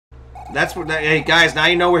That's what. Hey guys, now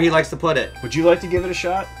you know where he likes to put it. Would you like to give it a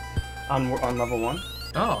shot on level 1?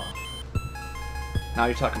 Oh. Now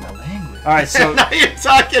you're talking my language. All right, so now you're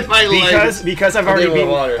talking my language. Because I've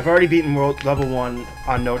already beaten level 1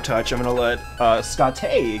 on no touch. I'm gonna let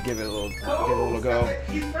Scottay give it a little go.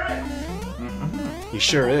 He's French. He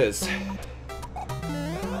sure is.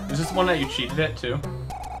 Is this one that you cheated at too?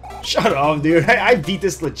 Shut up, dude. I beat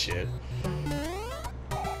this legit.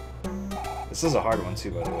 This is a hard one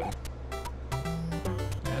too, by the way.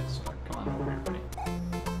 Come on over here, buddy.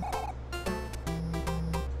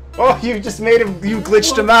 Oh, you just made him. You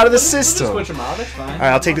glitched him out of the system. We'll just switch him out. That's fine. All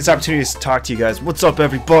right, I'll take this opportunity to talk to you guys. What's up,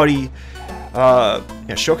 everybody? Yeah,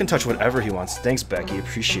 Sjo can touch whatever he wants. Thanks, Becky.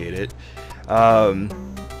 Appreciate it.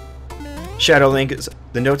 Shadow Link is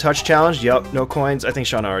the no touch challenge. Yep, no coins. I think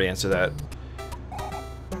Sean already answered that.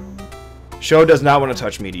 Sjo does not want to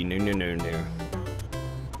touch meaty. No.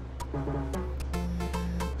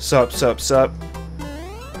 Sup.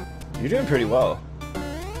 You're doing pretty well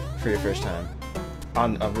for your first time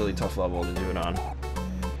on a really tough level to do it on.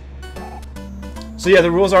 So yeah, the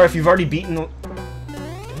rules are if you've already beaten.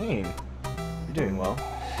 Dang, you're doing well.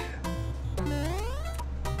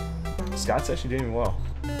 Scott's actually doing well.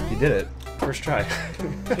 He did it first try.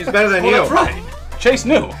 He's better than you. That's right. Chase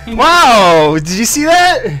knew. Wow! Did you see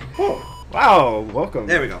that? Wow! Welcome.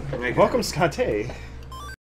 There we go. Welcome, Scottay.